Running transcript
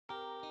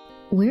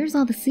Where's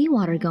all the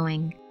seawater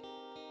going?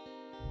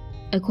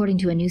 According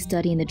to a new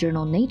study in the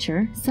journal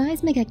Nature,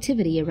 seismic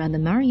activity around the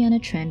Mariana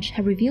Trench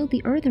have revealed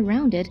the Earth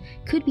around it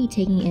could be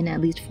taking in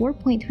at least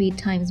 4.3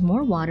 times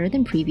more water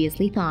than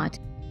previously thought.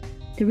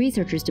 The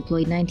researchers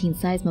deployed 19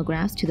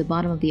 seismographs to the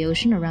bottom of the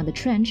ocean around the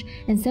trench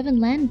and 7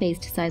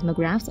 land-based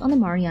seismographs on the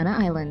Mariana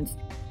Islands.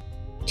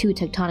 2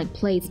 tectonic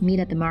plates meet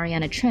at the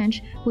Mariana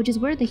Trench, which is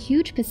where the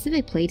huge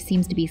Pacific Plate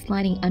seems to be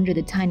sliding under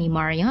the tiny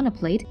Mariana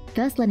Plate,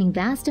 thus letting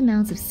vast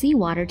amounts of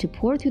seawater to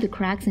pour through the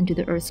cracks into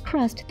the Earth's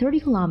crust 30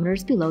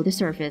 kilometers below the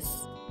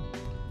surface.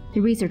 The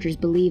researchers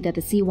believe that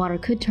the seawater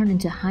could turn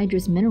into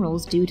hydrous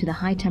minerals due to the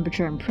high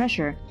temperature and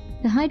pressure.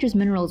 The hydrous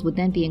minerals would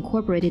then be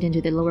incorporated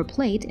into the lower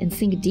plate and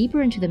sink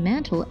deeper into the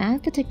mantle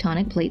as the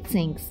tectonic plate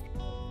sinks.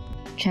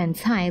 Chen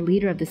Cai,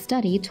 leader of the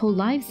study, told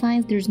Live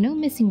Science there's no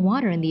missing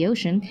water in the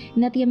ocean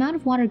and that the amount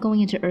of water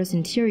going into Earth's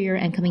interior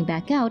and coming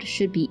back out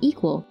should be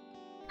equal.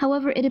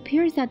 However, it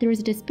appears that there is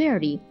a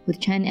disparity, with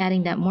Chen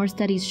adding that more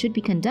studies should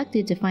be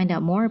conducted to find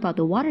out more about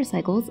the water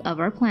cycles of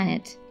our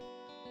planet.